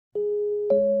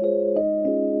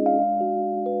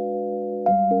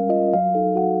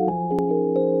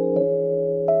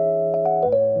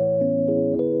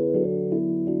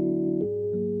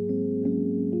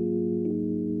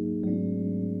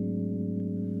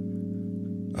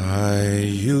I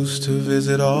used to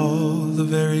visit all the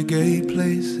very gay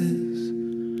places,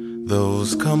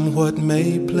 those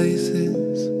come-what-may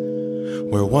places,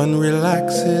 where one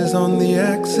relaxes on the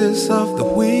axis of the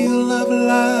wheel of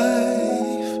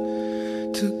life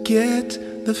to get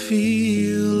the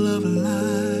feel of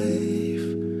life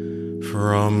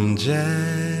from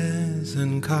jazz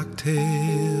and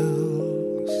cocktails.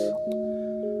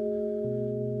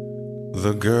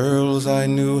 The girls I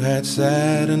knew had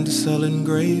sad and sullen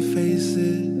gray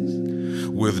faces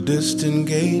with distant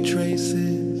gay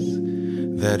traces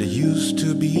that used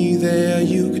to be there.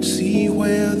 You could see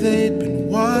where they'd been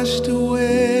washed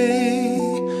away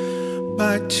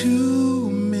by too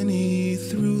many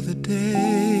through the day.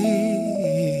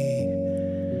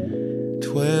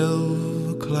 12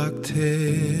 o'clock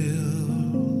tales.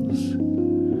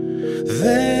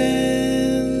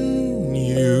 Then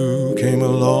you came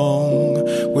along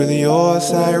with your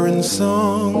siren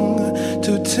song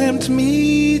to tempt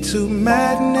me to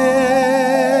madness.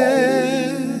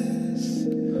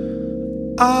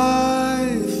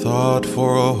 I thought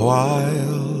for a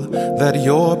while that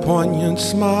your poignant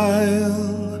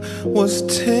smile was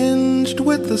tinged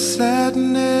with the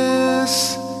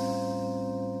sadness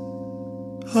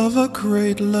of a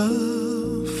great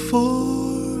love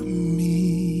for me.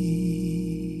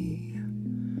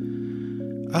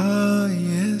 Ah,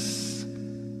 yes,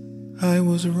 I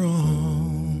was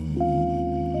wrong.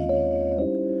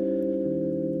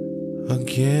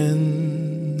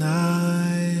 Again,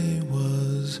 I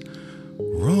was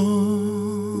wrong.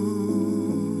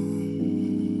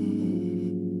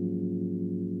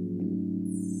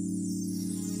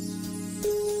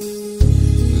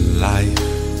 Life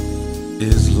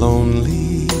is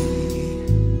lonely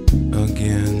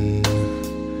again,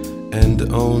 and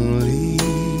only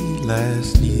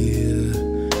last year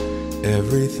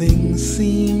everything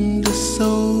seemed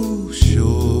so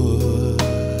sure.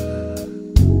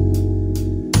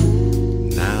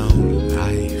 Now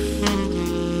life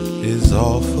is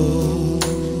awful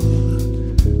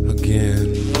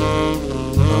again,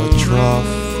 a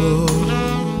trough full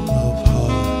of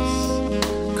hearts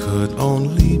could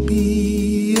only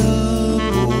be a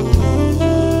bore.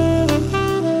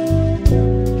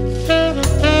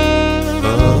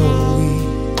 A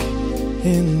week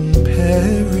in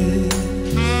Paris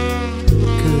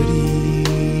could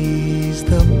ease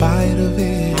the bite of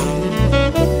it.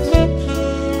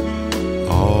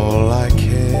 All I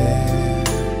care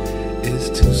is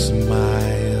to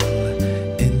smile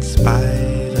in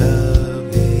spite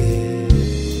of it.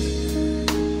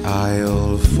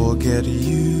 I'll forget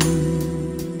you,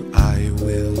 I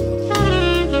will,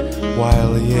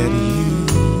 while yet you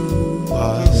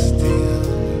are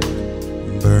still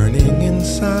burning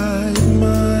inside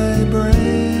my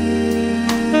brain.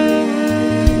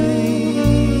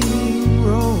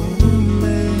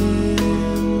 Romance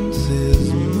is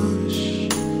mush,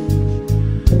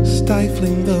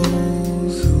 stifling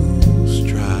those who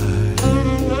strive.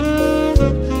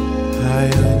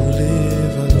 I'll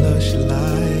live a lush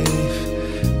life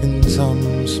in some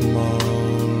small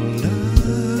life,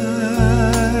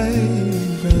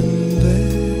 and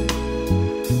there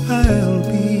I'll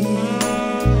be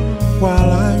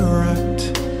while I rot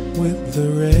with the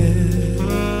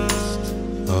rest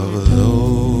of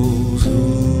those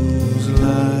whose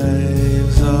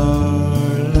lives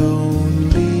are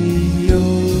lonely,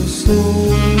 oh so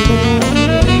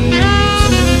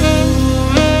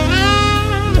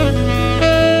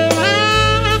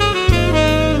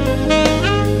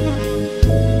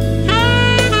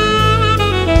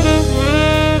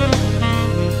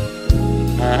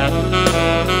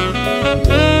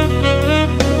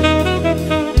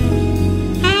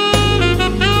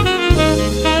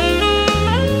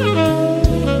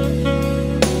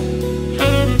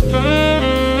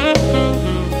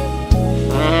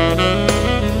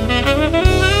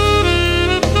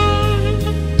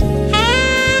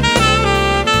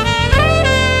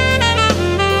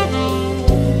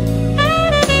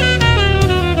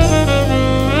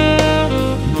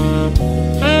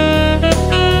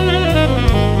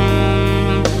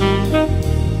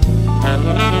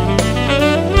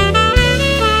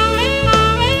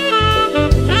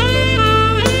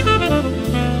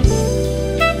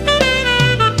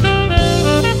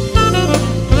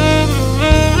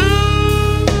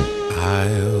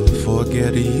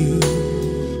forget you,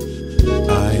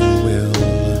 I will,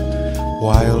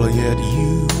 while yet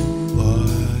you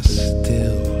are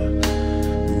still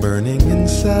burning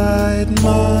inside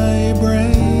my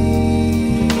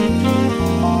brain.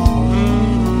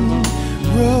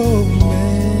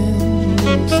 Romance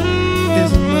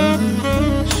is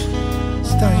much,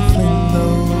 stifling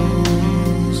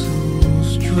those who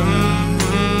strive.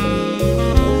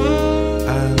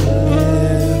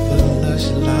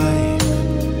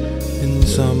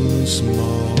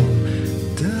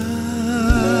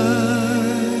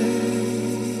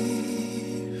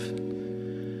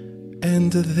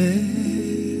 and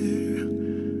there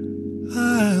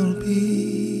I'll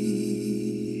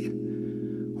be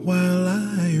while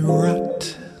I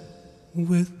rot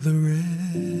with the rest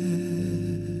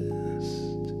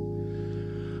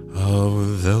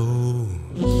of those